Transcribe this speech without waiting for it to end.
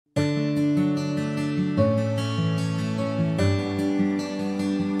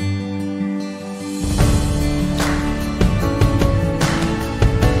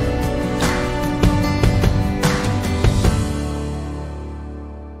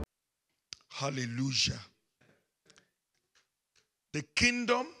Hallelujah. The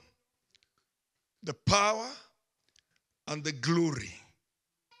kingdom, the power, and the glory.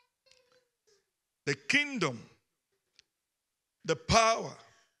 The kingdom, the power,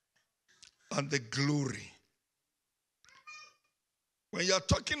 and the glory. When you are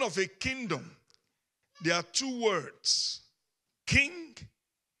talking of a kingdom, there are two words, king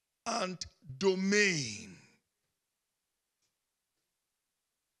and domain.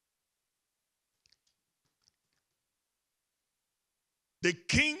 The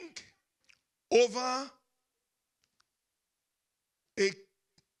king over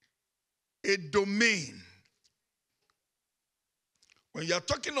a domain. When you are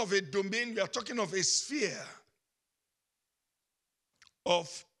talking of a domain, you are talking of a sphere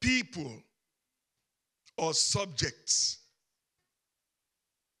of people or subjects.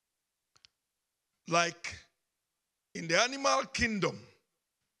 Like in the animal kingdom,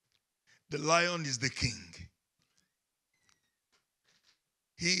 the lion is the king.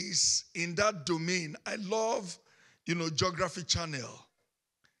 He's in that domain. I love, Geography Channel.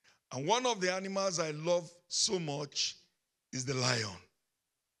 And one of the animals I love so much is the lion.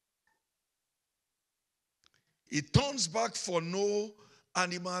 It turns back for no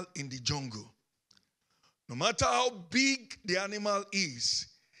animal in the jungle. No matter how big the animal is,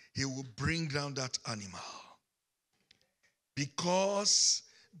 he will bring down that animal. Because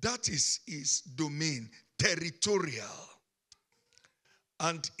that is his domain, territorial.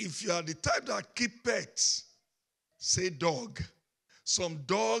 And if you are the type that keep pets, say dog. Some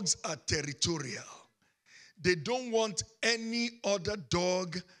dogs are territorial. They don't want any other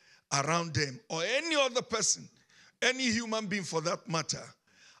dog around them or any other person, any human being for that matter.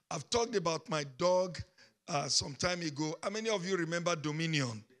 I've talked about my dog some time ago. How many of you remember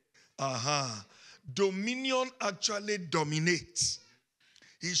Dominion? Dominion actually dominates.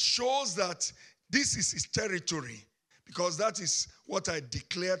 He shows that this is his territory because that is what I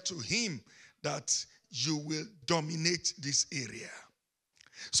declared to him, that you will dominate this area.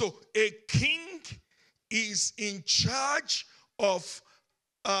 So a king is in charge of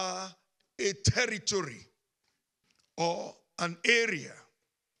a territory or an area.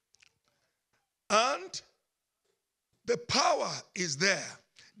 And the power is there,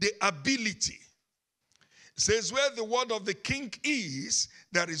 the ability. It says where the word of the king is,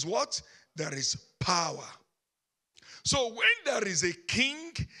 there is what? There is power. So when there is a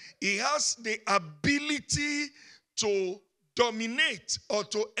king, he has the ability to dominate or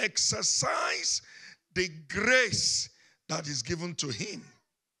to exercise the grace that is given to him.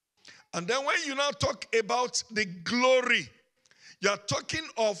 And then when you now talk about the glory, you are talking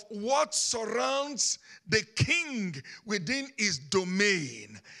of what surrounds the king within his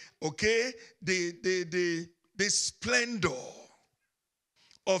domain. Okay? The splendor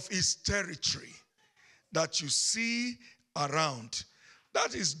of his territory that you see around.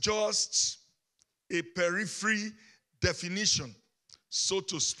 That is just a periphery definition, so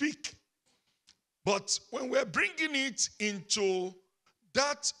to speak. But when we're bringing it into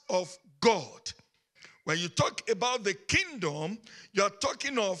that of God, when you talk about the kingdom, you're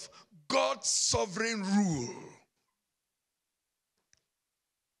talking of God's sovereign rule.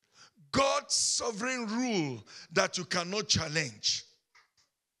 God's sovereign rule that you cannot challenge.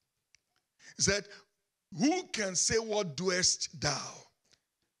 He said, who can say, what doest thou?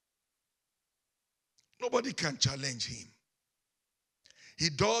 Nobody can challenge him. He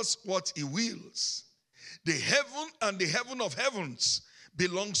does what he wills. The heaven and the heaven of heavens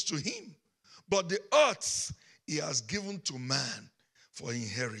belongs to him. But the earth he has given to man for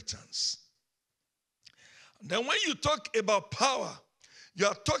inheritance. And then when you talk about power, you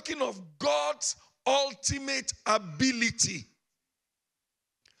are talking of God's ultimate ability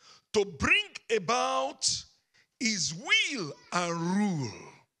to bring about his will and rule.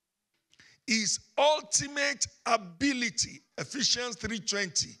 His ultimate ability, Ephesians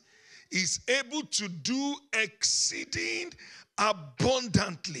 3:20, is able to do exceeding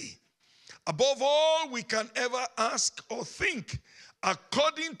abundantly, above all we can ever ask or think,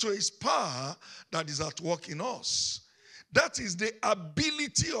 according to his power that is at work in us. That is the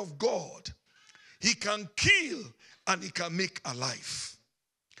ability of God. He can kill and he can make alive.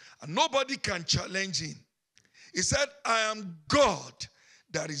 And nobody can challenge him. He said, I am God,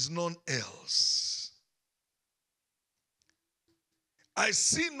 there is none else. I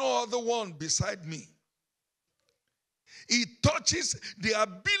see no other one beside me. He touches the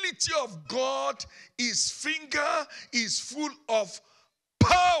ability of God. His finger is full of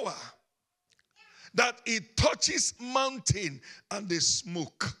power that it touches mountain and the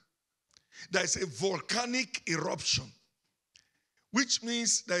smoke. There is a volcanic eruption. which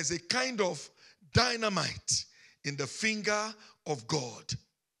means there is a kind of dynamite in the finger of God.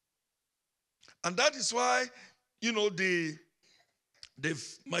 And that is why, the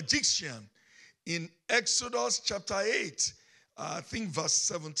magician in Exodus chapter 8, I think verse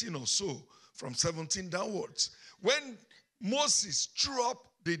 17 or so, from 17 downwards, when Moses threw up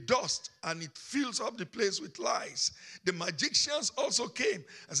the dust and it fills up the place with lice, the magicians also came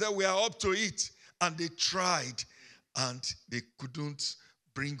and said, we are up to it. And they tried and they couldn't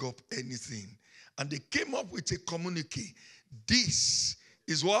bring up anything. And they came up with a communique. This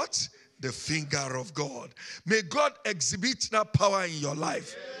is what? The finger of God. May God exhibit that power in your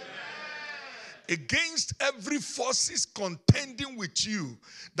life. Against every forces contending with you,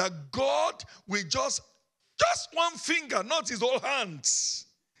 that God will just one finger, not his whole hands.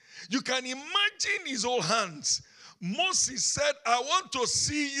 You can imagine his whole hands. Moses said, I want to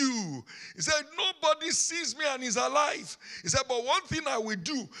see you. He said, nobody sees me and is alive. He said, but one thing I will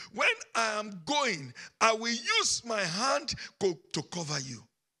do, when I am going, I will use my hand to cover you.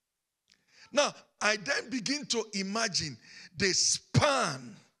 Now, I then begin to imagine the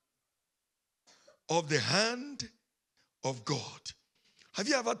span of the hand of God. Have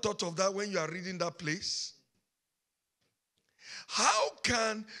you ever thought of that when you are reading that place? How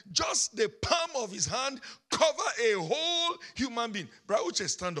can just the palm of his hand cover a whole human being? Brother Uche,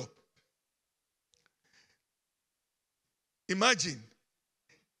 stand up. Imagine.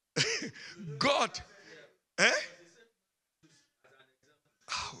 God. Eh?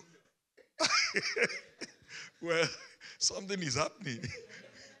 Well, something is happening.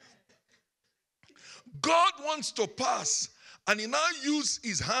 God wants to pass, and he now uses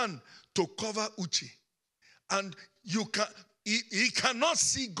his hand to cover Uche. And he cannot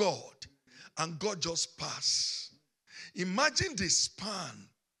see God, and God just passed. Imagine the span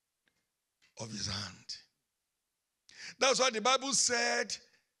of his hand. That's why the Bible said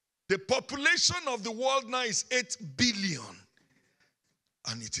the population of the world now is 8 billion,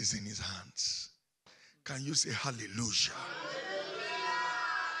 and it is in his hands. Can you say hallelujah?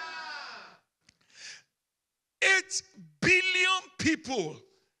 8 billion people,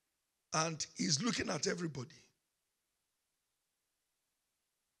 and he's looking at everybody.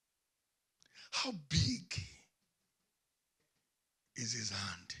 How big is his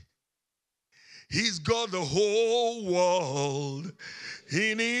hand? He's got the whole world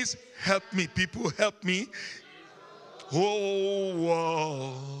in his, help me, people, help me. Whole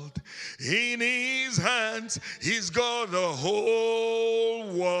world in his hands. He's got the whole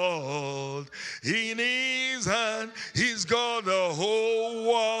world in his hand. He's got the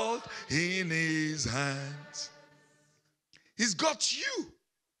whole world in his hands. He's got you.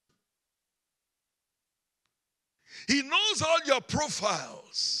 He knows all your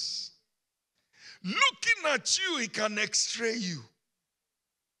profiles. Looking at you, he can x-ray you.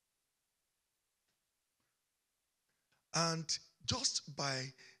 And just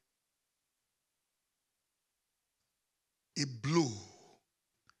by a blow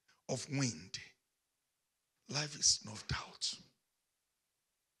of wind, life is snuffed out.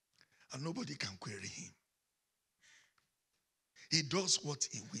 And nobody can query him. He does what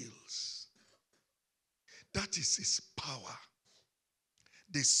he wills. That is his power,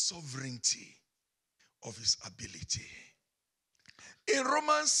 the sovereignty of his ability. In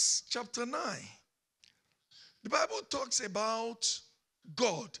Romans chapter 9, the Bible talks about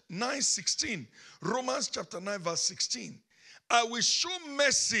God, 9:16. Romans chapter 9 verse 16. I will show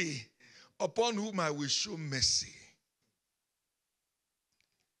mercy upon whom I will show mercy.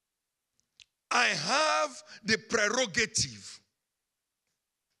 I have the prerogative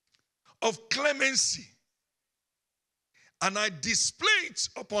of clemency, and I display it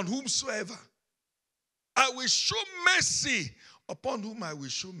upon whomsoever. I will show mercy upon whom I will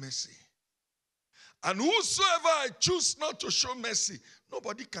show mercy. And whosoever I choose not to show mercy,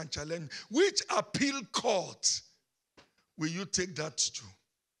 nobody can challenge me. Which appeal court will you take that to?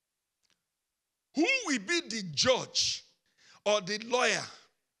 Who will be the judge or the lawyer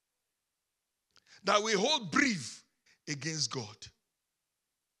that will hold brief against God?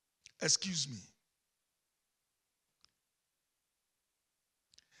 Excuse me.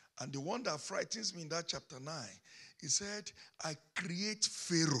 And the one that frightens me in that chapter 9, he said, I create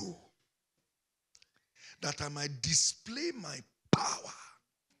Pharaoh that I might display my power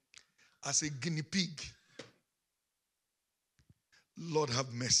as a guinea pig. Lord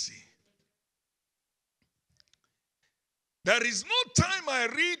have mercy. There is no time I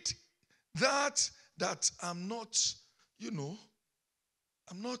read that I'm not,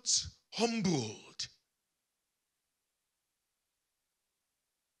 I'm not humbled.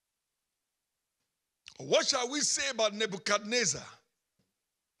 What shall we say about Nebuchadnezzar?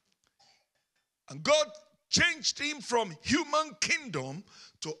 And God changed him from human kingdom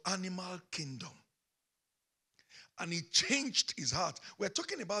to animal kingdom. And he changed his heart. We're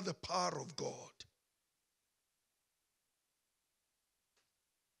talking about the power of God.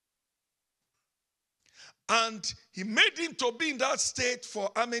 And he made him to be in that state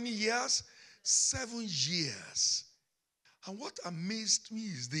for how many years? 7 years. And what amazed me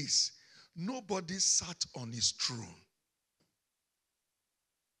is this: nobody sat on his throne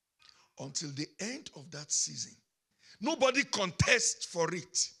until the end of that season. Nobody contests for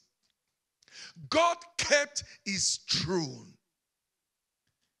it. God kept his throne.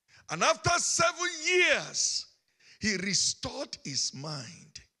 And after 7 years, he restored his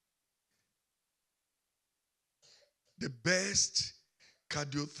mind. The best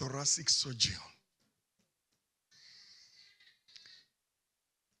cardiothoracic surgeon.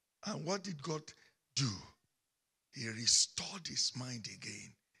 And what did God do? He restored his mind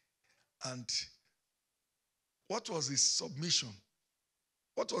again. And what was his submission?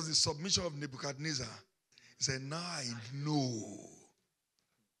 What was the submission of Nebuchadnezzar? He said, now I know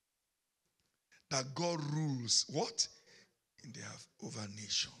that God rules what? Over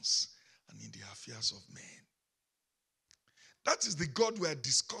nations and in the affairs of men. That is the God we are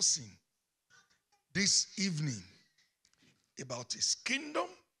discussing this evening. About his kingdom,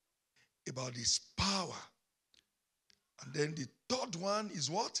 about his power. And then the third one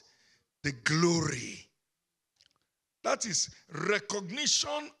is what? The glory. That is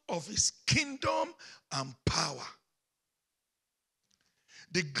recognition of his kingdom and power.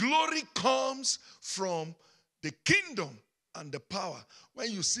 The glory comes from the kingdom and the power.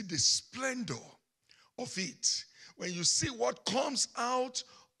 When you see the splendor of it, when you see what comes out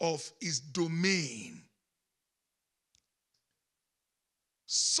of his domain.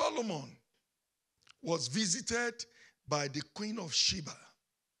 Solomon was visited by the Queen of Sheba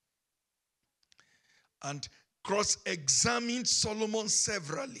and cross-examined Solomon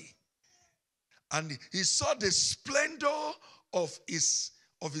severally. And he saw the splendor of his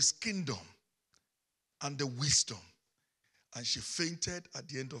kingdom and the wisdom. And she fainted at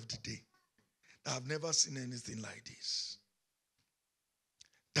the end of the day. I've never seen anything like this.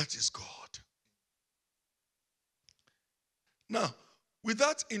 That is God. Now, with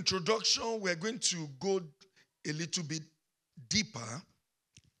that introduction, we're going to go a little bit deeper.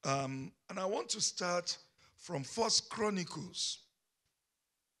 And I want to start from 1 Chronicles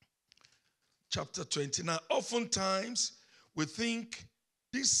chapter 29. Oftentimes, we think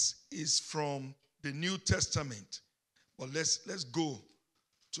this is from the New Testament. But let's go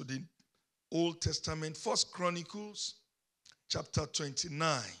to the Old Testament. 1 Chronicles chapter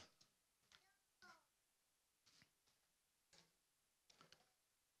 29.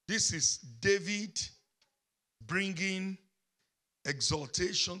 This is David bringing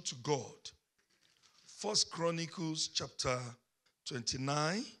exaltation to God. 1 Chronicles chapter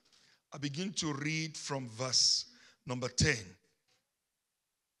 29. I begin to read from verse number 10.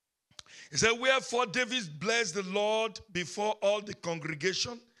 He said, wherefore David blessed the Lord before all the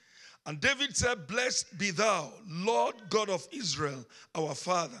congregation. And David said, blessed be thou, Lord God of Israel, our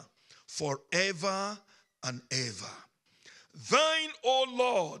Father, forever and ever. Thine, O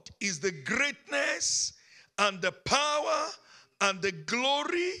Lord, is the greatness and the power and the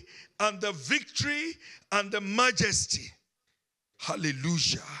glory and the victory and the majesty.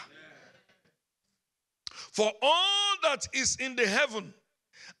 Hallelujah. For all that is in the heaven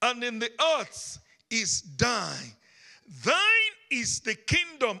and in the earth is thine. Thine is the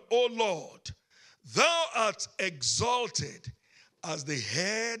kingdom, O Lord. Thou art exalted as the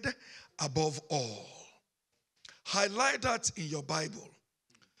head above all. Highlight that in your Bible.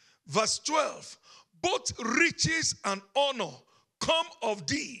 Verse 12. Both riches and honor come of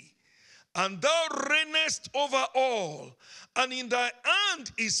thee, and thou reignest over all, and in thy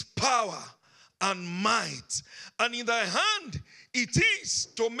hand is power and might, and in thy hand it is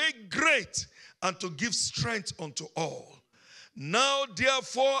to make great and to give strength unto all. Now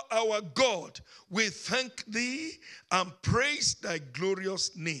therefore, our God, we thank thee and praise thy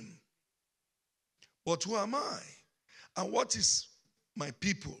glorious name. But who am I? And what is my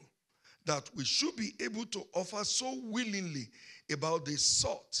people, that we should be able to offer so willingly about this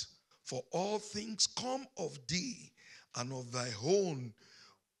sort? For all things come of thee, and of thy own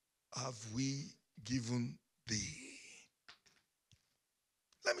have we given thee.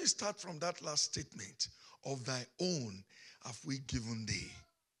 Let me start from that last statement. Of thy own have we given thee.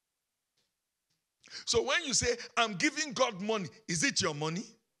 So when you say, I'm giving God money, is it your money?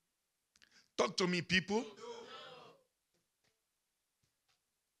 Talk to me, people.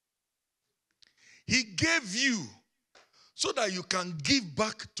 He gave you so that you can give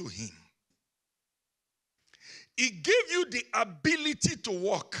back to him. He gave you the ability to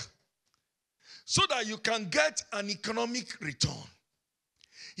work so that you can get an economic return.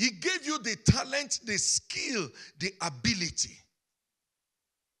 He gave you the talent, the skill, the ability.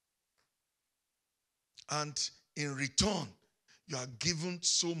 And in return, you are given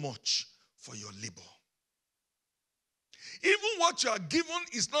so much for your labor. Even what you are given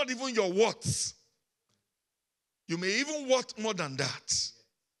is not even your worth. You may even worth more than that.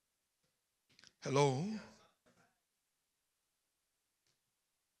 Hello?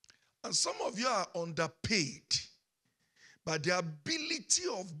 And some of you are underpaid. By the ability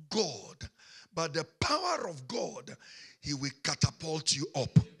of God, by the power of God, He will catapult you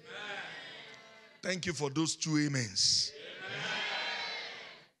up. Amen. Thank you for those two amens. Amen.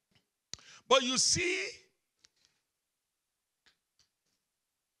 But you see,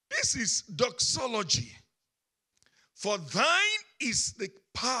 this is doxology. For thine is the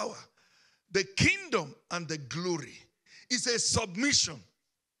power, the kingdom, and the glory. It's a submission.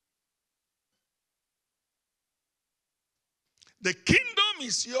 The kingdom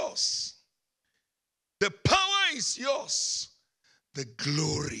is yours. The power is yours. The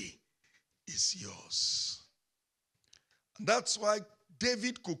glory is yours. And that's why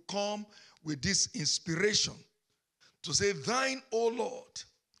David could come with this inspiration to say, thine, O Lord,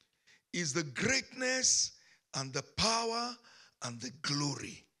 is the greatness and the power and the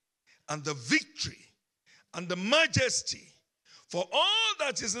glory and the victory and the majesty, for all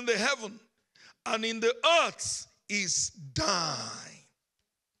that is in the heaven and in the earth is thine.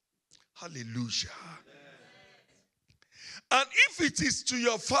 Hallelujah. And if it is to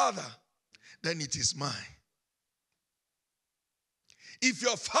your father, then it is mine. If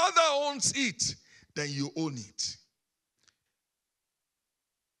your father owns it, then you own it.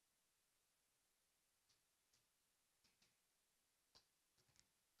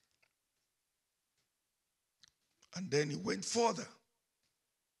 And then he went further.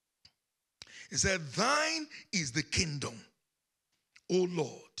 He said, thine is the kingdom, O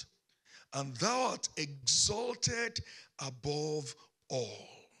Lord, and thou art exalted above all.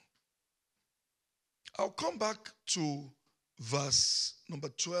 I'll come back to verse number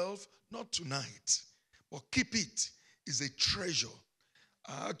 12, not tonight, but keep it. It's a treasure.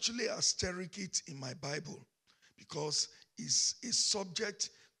 I actually asterisk it in my Bible because it's a subject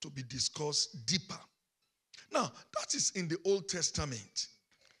to be discussed deeper. Now, that is in the Old Testament.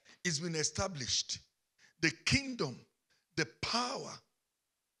 It's been established. The kingdom, the power,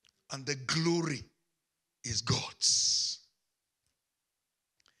 and the glory is God's.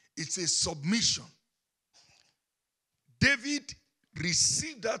 It's a submission. David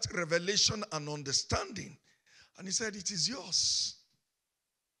received that revelation and understanding, and he said, it is yours.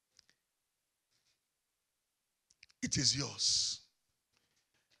 It is yours.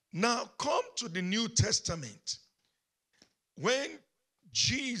 Now come to the New Testament. When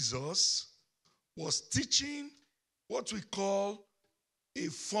Jesus was teaching what we call a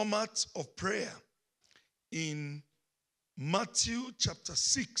format of prayer in Matthew chapter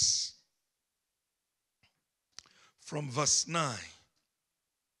 6 from verse 9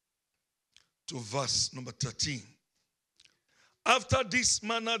 to verse number 13. After this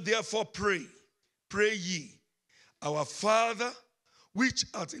manner therefore pray ye, our Father which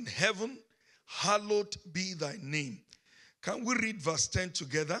art in heaven, hallowed be thy name. Can we read verse 10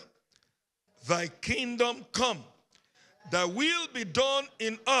 together? Thy kingdom come, thy will be done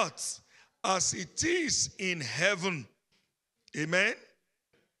in earth as it is in heaven. Amen?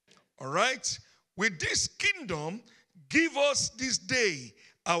 All right? With this kingdom, give us this day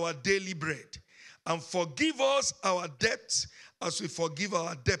our daily bread, and forgive us our debts as we forgive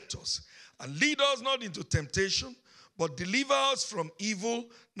our debtors. And lead us not into temptation, but deliver us from evil.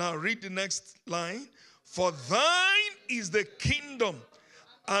 Now read the next line. For thine is the kingdom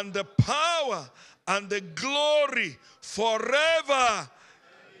and the power and the glory forever.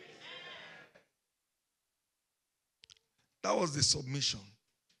 That was the submission.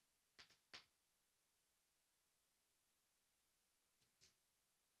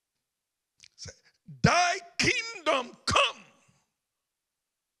 Say, thy kingdom come.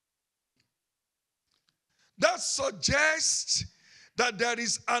 That suggests that there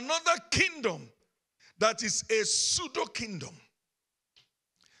is another kingdom that is a pseudo kingdom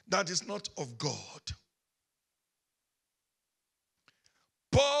that is not of God.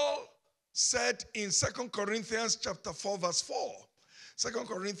 Paul said in 2 Corinthians chapter 4 verse 4, 2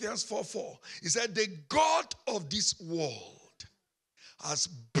 Corinthians 4:4, he said, the God of this world has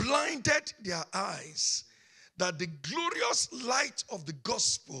blinded their eyes that the glorious light of the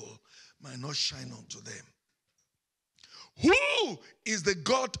gospel might not shine unto them. Who is the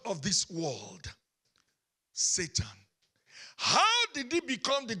God of this world? Satan. How did he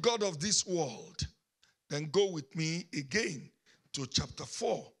become the God of this world? Then go with me again to chapter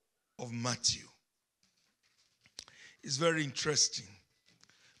 4 of Matthew. It's very interesting.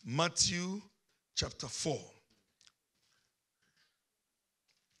 Matthew chapter 4.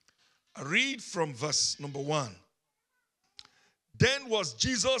 I read from verse number 1. Then was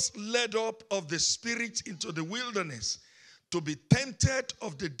Jesus led up of the Spirit into the wilderness to be tempted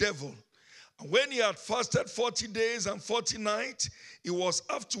of the devil. And when he had fasted 40 days and 40 nights, he was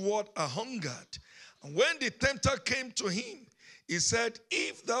afterward hungered. And when the tempter came to him, he said,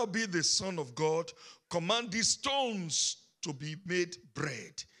 If thou be the Son of God, command these stones to be made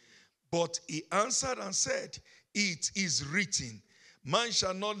bread. But he answered and said, It is written, Man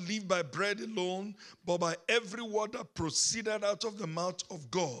shall not live by bread alone, but by every word that proceeded out of the mouth of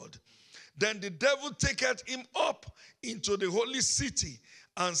God. Then the devil taketh him up into the holy city,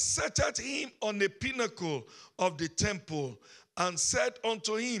 and setteth him on a pinnacle of the temple, and said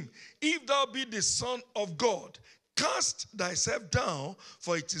unto him, If thou be the Son of God, cast thyself down,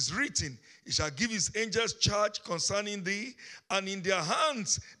 for it is written, He shall give his angels charge concerning thee, and in their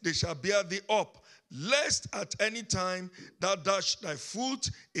hands they shall bear thee up, lest at any time thou dash thy foot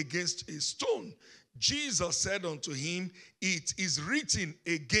against a stone. Jesus said unto him, It is written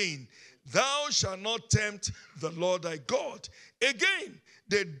again, Thou shalt not tempt the Lord thy God. Again,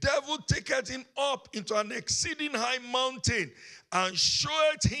 the devil taketh him up into an exceeding high mountain, and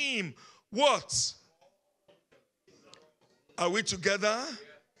showeth him what? Are we together?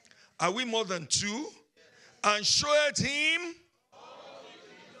 Are we more than two? And showeth him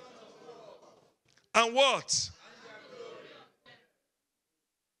and what?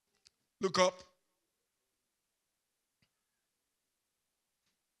 Look up.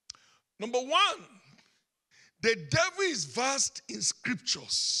 Number one, the devil is vast in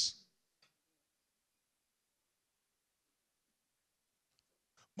scriptures,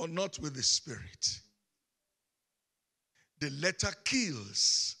 but not with the spirit. The letter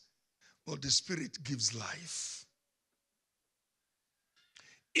kills, but the spirit gives life.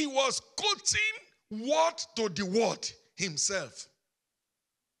 He was quoting word to the word himself.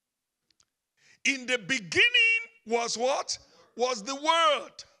 In the beginning was what? Was the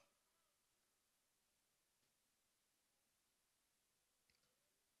word.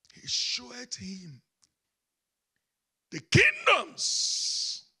 He showed him the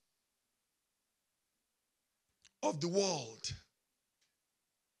kingdoms of the world.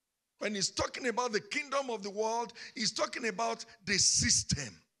 When he's talking about the kingdom of the world, he's talking about the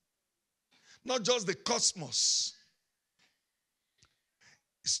system, not just the cosmos.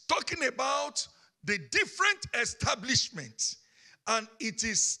 He's talking about the different establishments, and it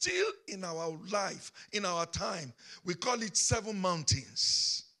is still in our life, in our time. We call it 7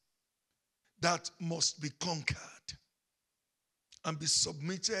 mountains that must be conquered and be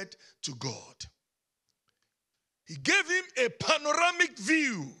submitted to God. He gave him a panoramic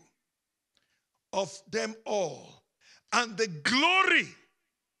view of them all and the glory.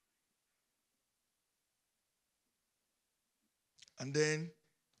 And then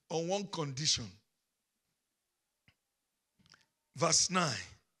on one condition, verse 9,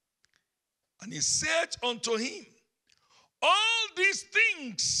 and he said unto him, All these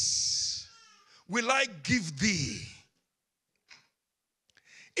things will I give thee,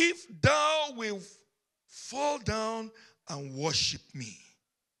 if thou wilt fall down and worship me.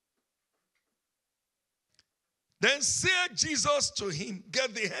 Then said Jesus to him,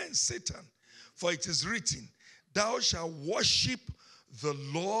 Get thee hence, Satan, for it is written, Thou shalt worship the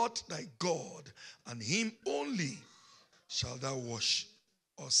Lord thy God, and him only shalt thou worship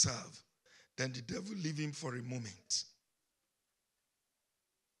or serve. Then the devil leave him for a moment.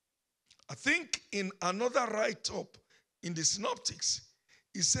 I think in another write-up in the Synoptics,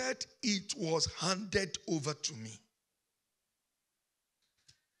 he said, It was handed over to me.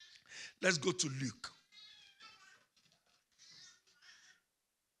 Let's go to Luke.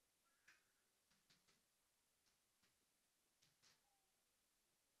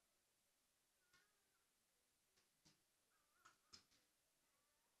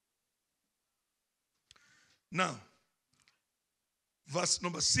 Now, verse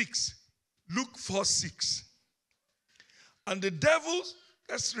number 6. Luke 4:6. And the devil,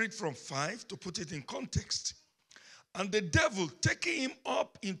 let's read from 5 to put it in context. And the devil, taking him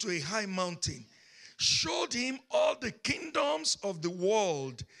up into a high mountain, showed him all the kingdoms of the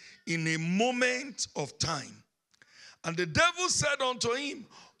world in a moment of time. And the devil said unto him,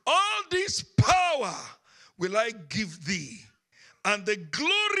 All this power will I give thee, and the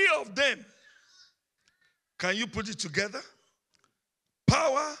glory of them. Can you put it together?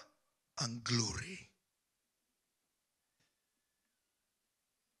 Power and glory.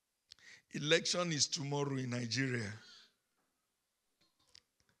 Election is tomorrow in Nigeria.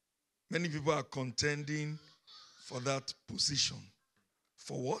 Many people are contending for that position.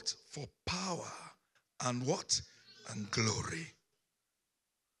 For what? For power and what? And glory.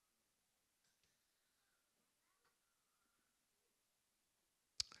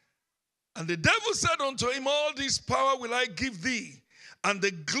 And the devil said unto him, all this power will I give thee, and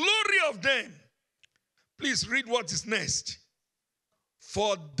the glory of them. Please read what is next.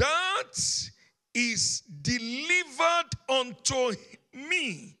 For that is delivered unto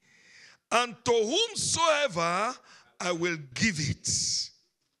me, and to whomsoever I will give it.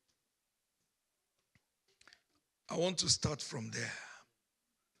 I want to start from there.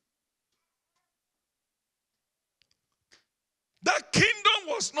 That kingdom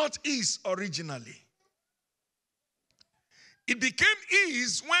was not his originally. It became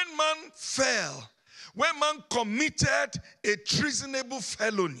his when man fell, when man committed a treasonable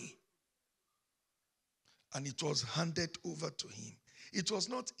felony. And it was handed over to him. It was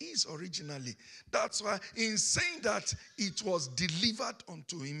not his originally. That's why in saying that it was delivered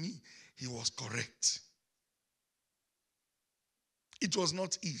unto him, he was correct. It was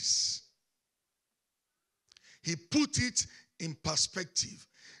not his. He put it in perspective.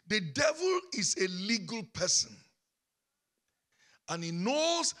 The devil is a legal person, and he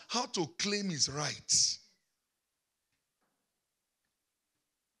knows how to claim his rights.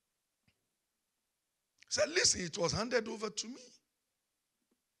 He said, listen, it was handed over to me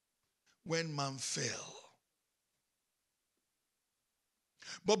when man fell.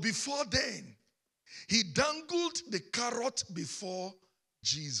 But before then, he dangled the carrot before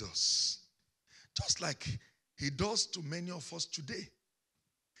Jesus, just like he does to many of us today.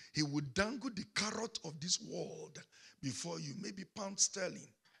 He would dangle the carrot of this world before you, maybe pound sterling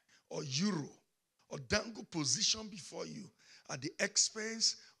or euro, or dangle position before you at the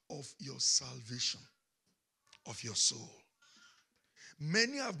expense of your salvation, of your soul.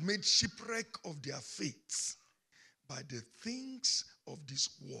 Many have made shipwreck of their faith by the things of this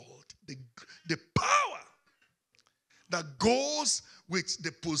world. The power that goes with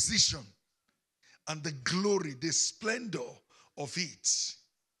the position and the glory, the splendor of it,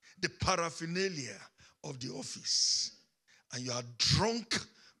 the paraphernalia of the office. And you are drunk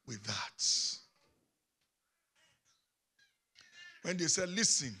with that. When they said,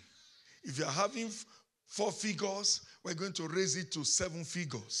 listen, if you are having 4 figures, we're going to raise it to 7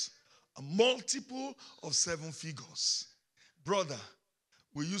 figures. A multiple of 7 figures. Brother,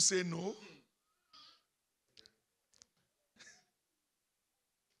 will you say no?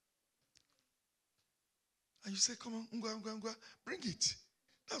 And you say, come on, ngwa, bring it.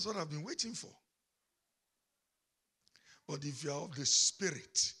 That's what I've been waiting for. But if you are of the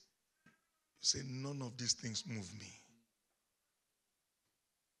Spirit, you say, none of these things move me.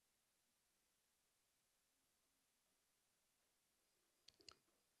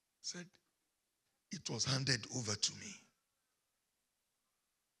 Said, it was handed over to me.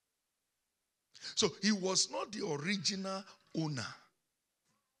 So he was not the original owner.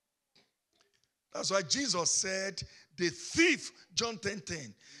 That's why Jesus said, the thief, John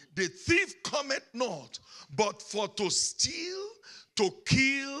 10:10, the thief cometh not, but for to steal, to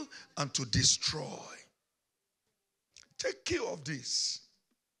kill, and to destroy. Take care of this.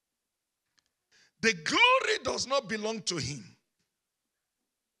 The glory does not belong to him.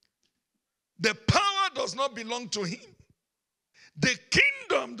 The power does not belong to him. The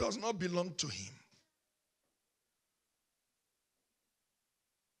kingdom does not belong to him.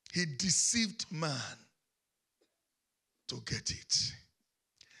 He deceived man to get it.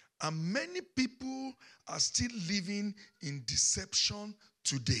 And many people are still living in deception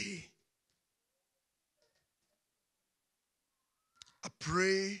today. I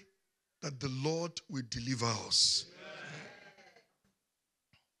pray that the Lord will deliver us.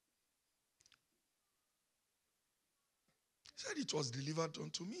 He said it was delivered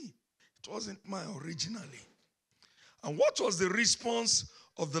unto me. It wasn't mine originally. And what was the response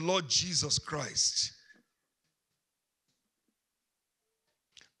of the Lord Jesus Christ?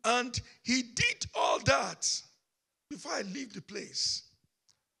 And he did all that before I leave the place.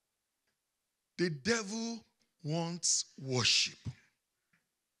 The devil wants worship.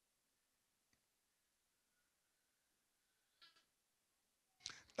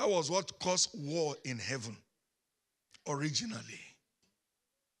 That was what caused war in heaven originally.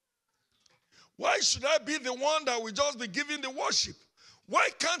 Why should I be the one that will just be giving the worship? Why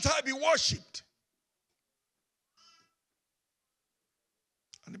can't I be worshipped?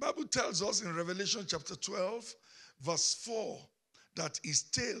 And the Bible tells us in Revelation chapter 12, verse 4, that his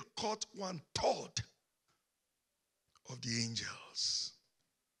tail caught 1/3 of the angels.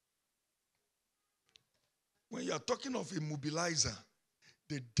 When you are talking of a mobilizer,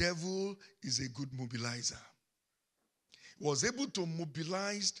 the devil is a good mobilizer. He was able to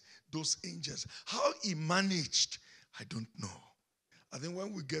mobilize those angels. How he managed, I don't know. I think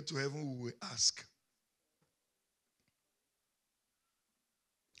when we get to heaven, we will ask.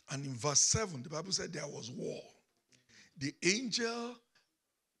 And in verse 7, the Bible said there was war. The angel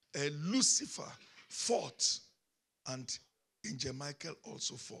Lucifer fought, and Angel Michael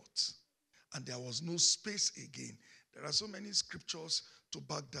also fought. And there was no space again. There are so many scriptures to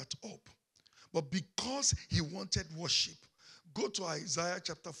back that up. But because he wanted worship, go to Isaiah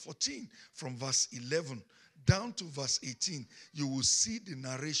chapter 14 from verse 11 down to verse 18. You will see the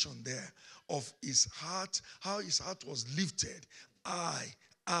narration there of his heart, how his heart was lifted. I,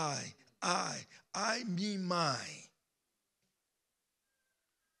 me, mine.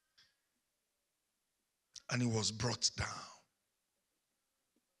 And he was brought down.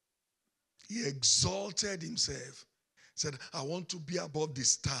 He exalted himself. Said, I want to be above the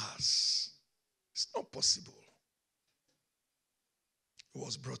stars. It's not possible. He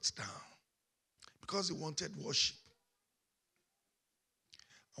was brought down because he wanted worship.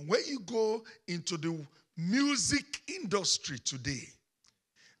 And when you go into the music industry today,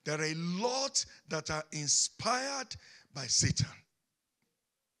 there are a lot that are inspired by Satan.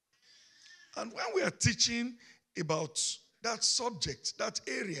 And when we are teaching about that subject, that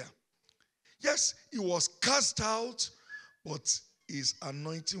area, yes, he was cast out, but his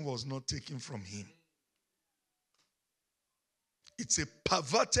anointing was not taken from him. It's a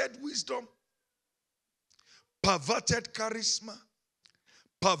perverted wisdom, perverted charisma,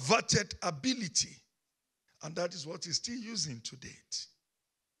 perverted ability. And that is what he's still using to date.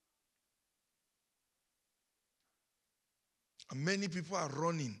 And many people are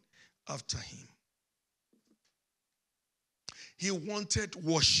running after him. He wanted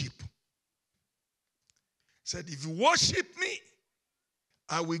worship. He said, if you worship me,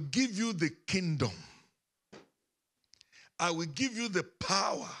 I will give you the kingdom. I will give you the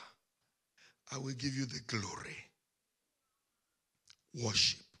power. I will give you the glory.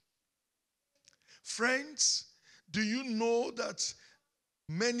 Worship. Friends, do you know that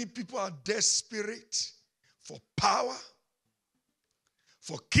many people are desperate for power,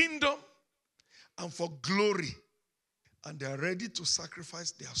 for kingdom, and for glory, and they are ready to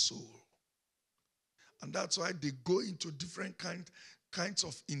sacrifice their soul? And that's why they go into different kinds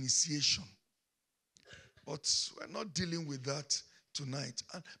of initiation. But we're not dealing with that tonight.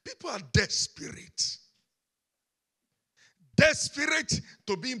 And people are desperate. Desperate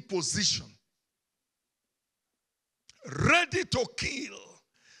to be in position. Ready to kill,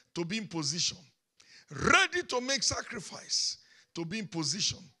 to be in position. Ready to make sacrifice, to be in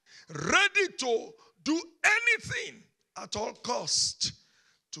position. Ready to do anything at all cost,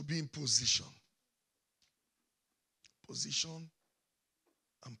 to be in position. Position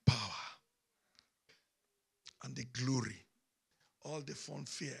and power. And the glory, all the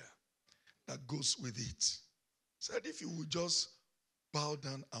fanfare that goes with it. Said, if you would just bow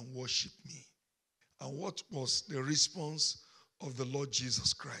down and worship me. And what was the response of the Lord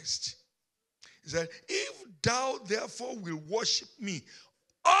Jesus Christ? He said, if thou therefore will worship me,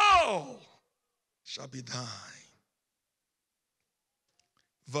 all shall be thine.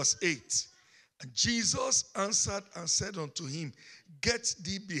 Verse 8, and Jesus answered and said unto him, get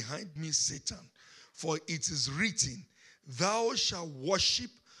thee behind me, Satan. For it is written, thou shalt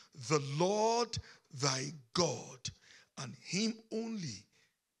worship the Lord thy God, and him only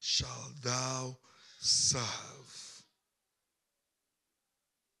shalt thou serve.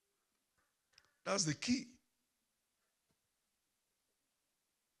 That's the key.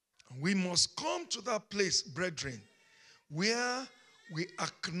 We must come to that place, brethren, where we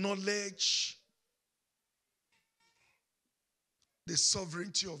acknowledge the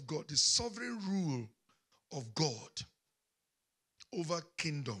sovereignty of God, the sovereign rule of God over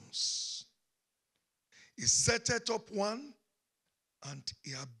kingdoms. He setteth up one and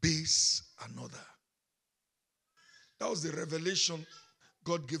he abased another. That was the revelation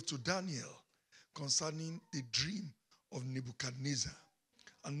God gave to Daniel concerning the dream of Nebuchadnezzar.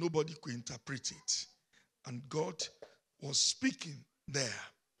 And nobody could interpret it. And God was speaking there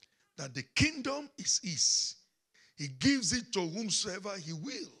that the kingdom is his. He gives it to whomsoever he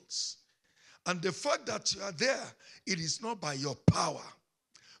wills. And the fact that you are there, it is not by your power.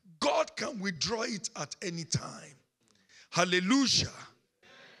 God can withdraw it at any time. Hallelujah.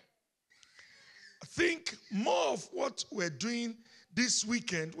 I think more of what we're doing this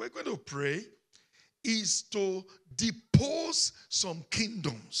weekend, we're going to pray, is to depose some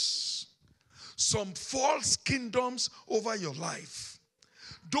kingdoms, some false kingdoms over your life.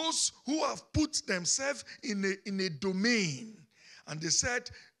 those who have put themselves in a domain, and they said,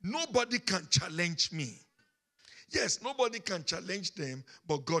 nobody can challenge me. Yes, nobody can challenge them,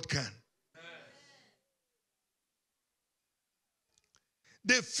 but God can.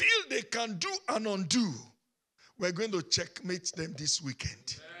 They feel they can do and undo. We're going to checkmate them this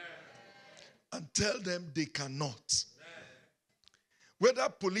weekend and tell them they cannot. Whether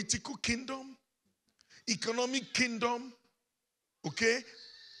political kingdom, economic kingdom, okay,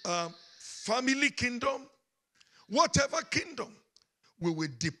 family kingdom, whatever kingdom, we will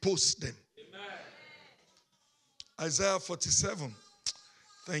depose them. Amen. Isaiah 47.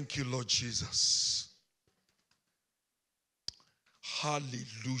 Thank you, Lord Jesus.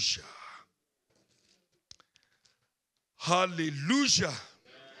 Hallelujah. Hallelujah. Amen.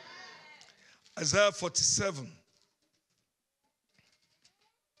 Isaiah 47.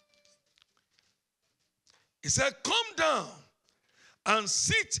 He said, come down and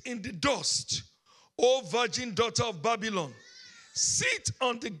sit in the dust, O virgin daughter of Babylon. Sit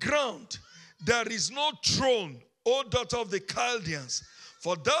on the ground. There is no throne, O daughter of the Chaldeans.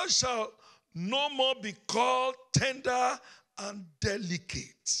 For thou shalt no more be called tender and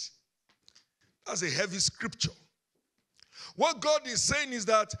delicate. That's a heavy scripture. What God is saying is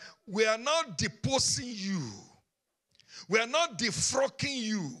that we are not deposing you. We are not defrocking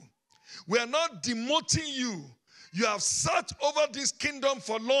you. We are not demoting you. You have sat over this kingdom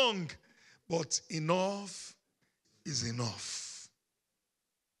for long, but enough is enough.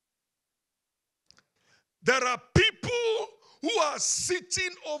 There are people who are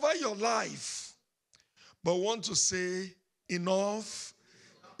sitting over your life, but want to say enough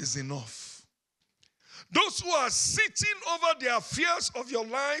is enough. Those who are sitting over the affairs of your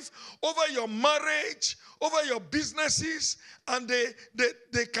life, over your marriage, over your businesses, and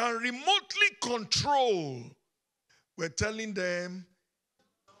they can remotely control. We're telling them,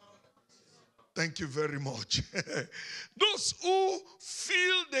 thank you very much. Those who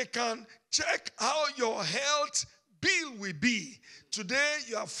feel they can check how your health bill will be. Today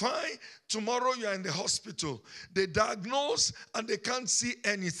you are fine, tomorrow you are in the hospital. They diagnose and they can't see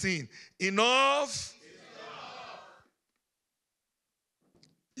anything. Enough.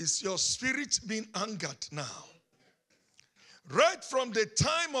 Is your spirit being angered now? Right from the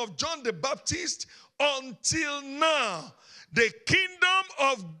time of John the Baptist until now, the kingdom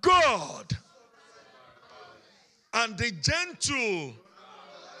of God and the gentle,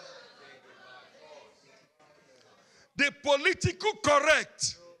 the political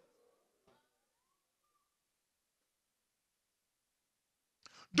correct,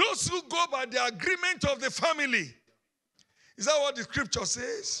 those who go by the agreement of the family. Is that what the scripture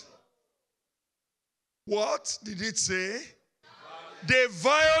says? What did it say? The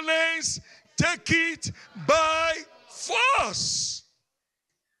violence, take it by force.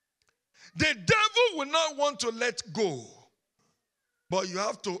 The devil will not want to let go, but you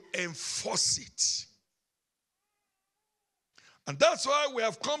have to enforce it. And that's why we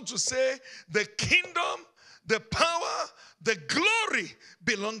have come to say the kingdom, the power, the glory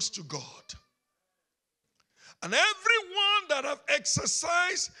belongs to God. And everyone that have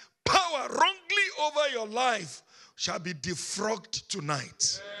exercised power wrongly over your life shall be defrocked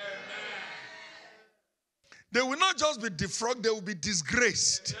tonight. Amen. They will not just be defrocked, they will be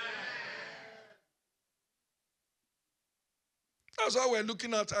disgraced. Amen. That's why we're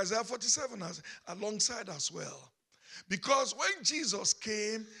looking at Isaiah 47 alongside as well. Because when Jesus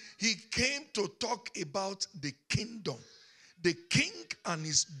came, he came to talk about the kingdom, the king and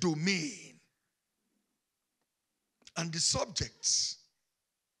his domain. And the subjects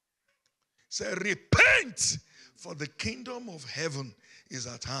say, repent, for the kingdom of heaven is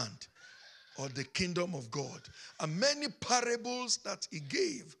at hand, or the kingdom of God. And many parables that he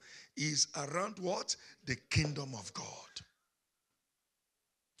gave is around what? The kingdom of God.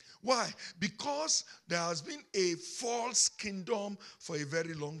 Why? Because there has been a false kingdom for a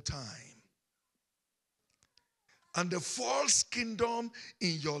very long time. And the false kingdom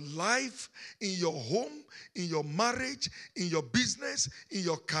in your life, in your home, in your marriage, in your business, in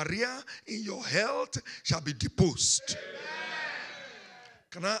your career, in your health shall be deposed. Amen.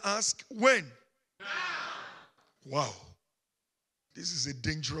 Can I ask when? Now. Wow. This is a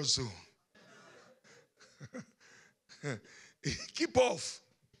dangerous zone. Keep off.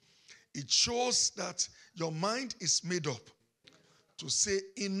 It shows that your mind is made up to say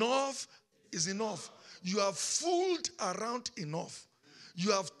enough is enough. You have fooled around enough.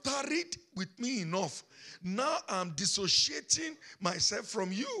 You have tarried with me enough. Now I'm dissociating myself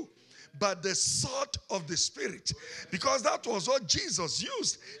from you but the sword of the Spirit. Because that was what Jesus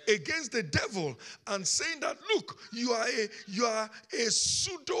used against the devil, and saying that, look, you are a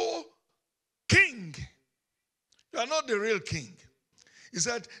pseudo king. You are not the real king. He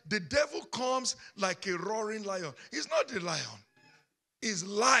said, the devil comes like a roaring lion. He's not the lion. He's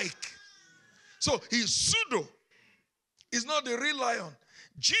like. So he's pseudo. He's not the real lion.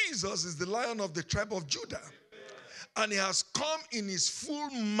 Jesus is the Lion of the tribe of Judah. And he has come in his full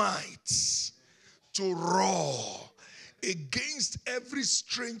might to roar against every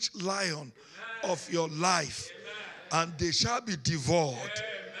strange lion of your life. And they shall be devoured.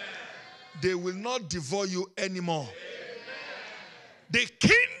 They will not devour you anymore. The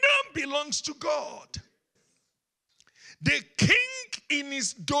kingdom belongs to God. The king in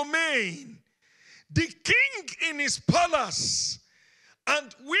his domain. The king in his palace.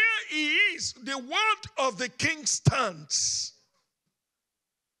 And where he is, the word of the king stands.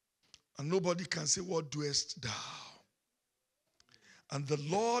 And nobody can say, what doest thou? And the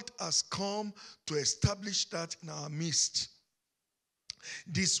Lord has come to establish that in our midst.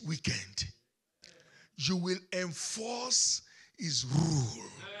 This weekend, you will enforce his rule.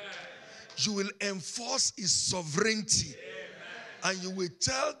 You will enforce his sovereignty. And you will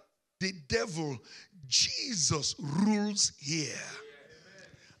tell the devil, Jesus rules here.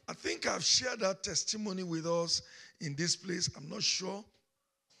 I think I've shared that testimony with us in this place. I'm not sure.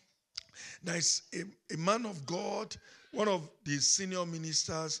 There is a man of God, one of the senior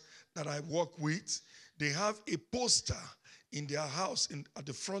ministers that I work with. They have a poster in their house at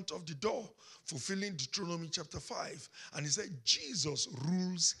the front of the door, fulfilling Deuteronomy chapter 5. And he said, Jesus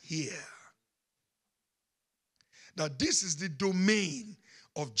rules here. Now, this is the domain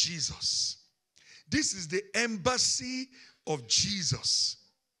of Jesus. This is the embassy of Jesus.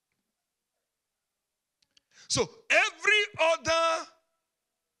 So every other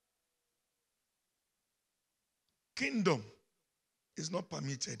kingdom is not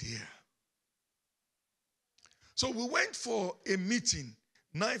permitted here. So we went for a meeting,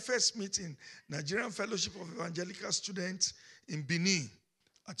 first meeting, Nigerian Fellowship of Evangelical Students in Benin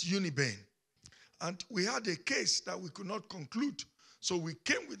at Uniben. And we had a case that we could not conclude. So we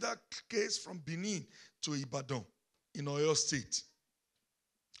came with that case from Benin to Ibadan in Oyo State.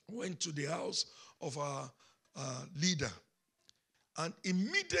 Went to the house of our leader. And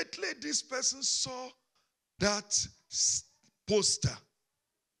immediately this person saw that poster.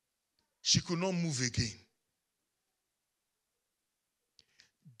 She could not move again.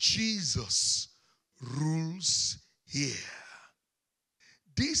 Jesus rules here.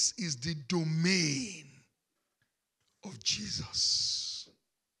 This is the domain of Jesus.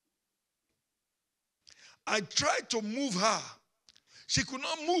 I tried to move her. She could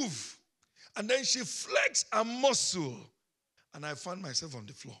not move. And then she flexed a muscle. And I found myself on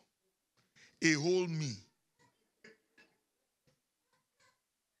the floor. A whole me.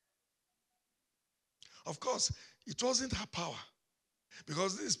 Of course, it wasn't her power.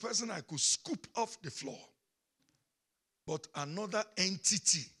 Because this person I could scoop off the floor. But another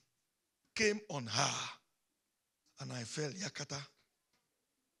entity came on her. And I fell yakata.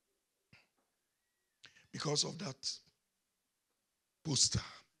 Because of that poster.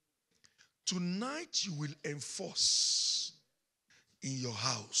 Tonight you will enforce in your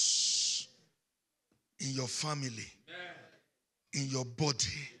house, in your family, in your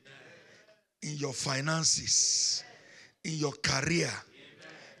body, in your finances, in your career,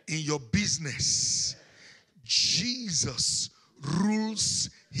 in your business. Jesus rules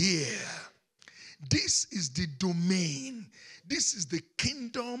here. This is the domain. This is the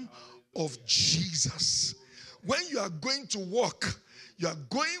kingdom of Jesus. When you are going to walk, you are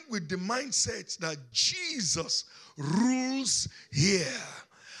going with the mindset that Jesus rules here.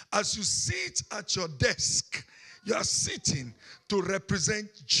 As you sit at your desk, you are sitting to represent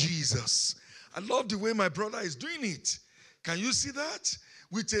Jesus. I love the way my brother is doing it. Can you see that?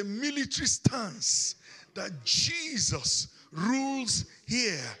 With a military stance, that Jesus rules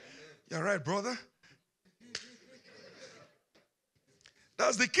here. You're right, brother.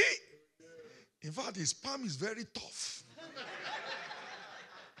 That's the key. In fact, his palm is very tough.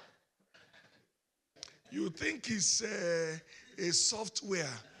 You think it's a software.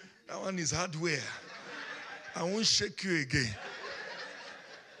 That one is hardware. I won't shake you again.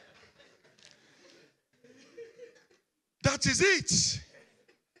 That is it.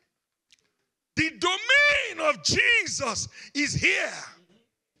 The domain of Jesus is here.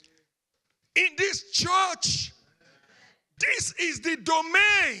 In this church, this is the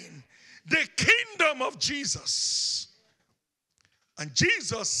domain, the kingdom of Jesus. And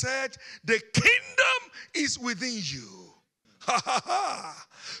Jesus said, the kingdom is within you. Ha ha ha.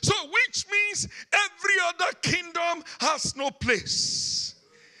 So which means every other kingdom has no place.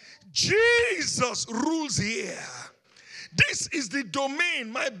 Jesus rules here. This is the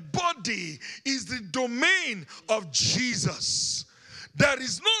domain. My body is the domain of Jesus. There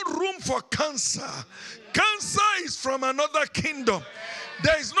is no room for cancer. Cancer is from another kingdom.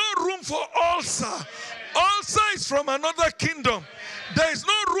 There is no room for ulcer. Ulcer is from another kingdom. There is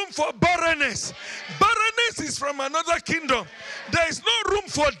no room for barrenness. Barrenness is from another kingdom. There is no room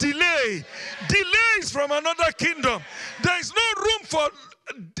for delay. Delay is from another kingdom. There is no room for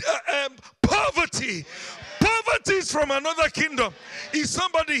poverty. Poverty is from another kingdom. Is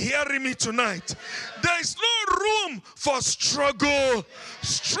somebody hearing me tonight? There is no room for struggle.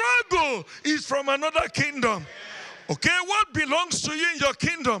 Struggle is from another kingdom. Okay, what belongs to you in your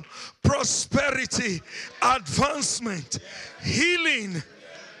kingdom? Prosperity, advancement, healing,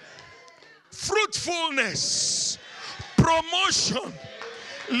 fruitfulness, promotion,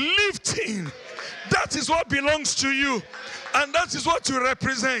 lifting. That is what belongs to you. And that is what you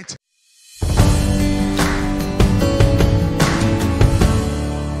represent.